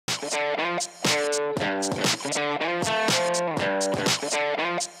Hi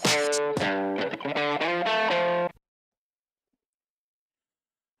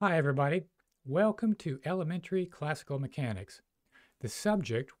everybody, welcome to Elementary Classical Mechanics, the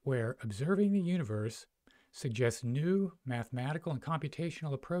subject where observing the universe suggests new mathematical and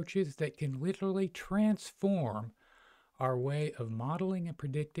computational approaches that can literally transform our way of modeling and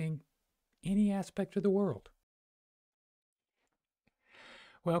predicting any aspect of the world.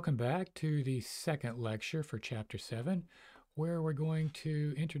 Welcome back to the second lecture for Chapter 7, where we're going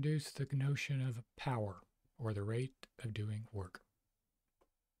to introduce the notion of power, or the rate of doing work.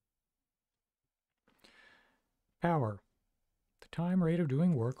 Power. The time rate of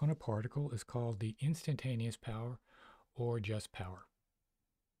doing work on a particle is called the instantaneous power or just power.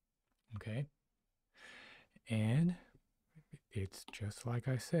 Okay? And it's just like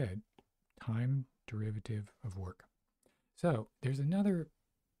I said, time derivative of work. So there's another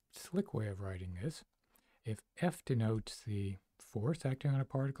slick way of writing this. If F denotes the force acting on a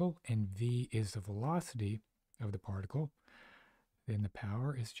particle and V is the velocity of the particle, then the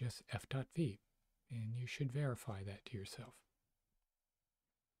power is just F dot V. And you should verify that to yourself.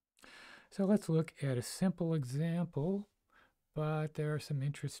 So let's look at a simple example, but there are some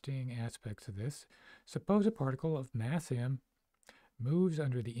interesting aspects of this. Suppose a particle of mass m moves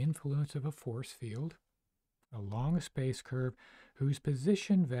under the influence of a force field along a space curve whose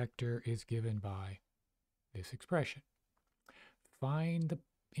position vector is given by this expression. Find the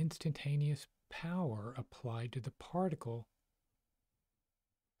instantaneous power applied to the particle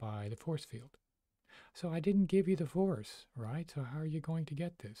by the force field. So I didn't give you the force, right? So how are you going to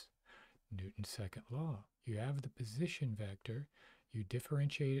get this? Newton's second law. You have the position vector, you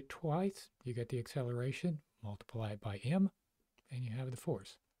differentiate it twice, you get the acceleration, multiply it by m, and you have the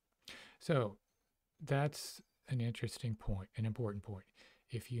force. So that's an interesting point, an important point.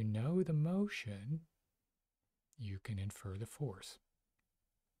 If you know the motion, you can infer the force.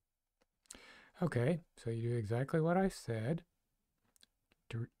 Okay, so you do exactly what I said.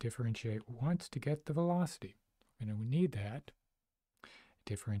 Differentiate once to get the velocity. And we need that.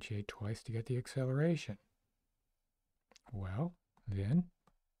 Differentiate twice to get the acceleration. Well, then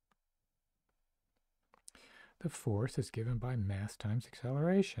the force is given by mass times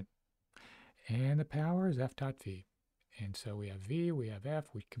acceleration. And the power is F dot V. And so we have V, we have F,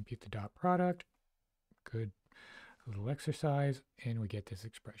 we compute the dot product. Good little exercise, and we get this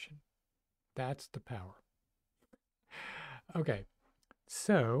expression. That's the power. Okay.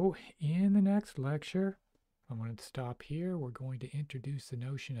 So, in the next lecture, I'm going to stop here. We're going to introduce the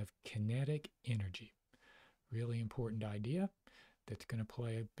notion of kinetic energy. Really important idea that's going to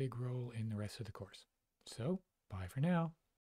play a big role in the rest of the course. So, bye for now.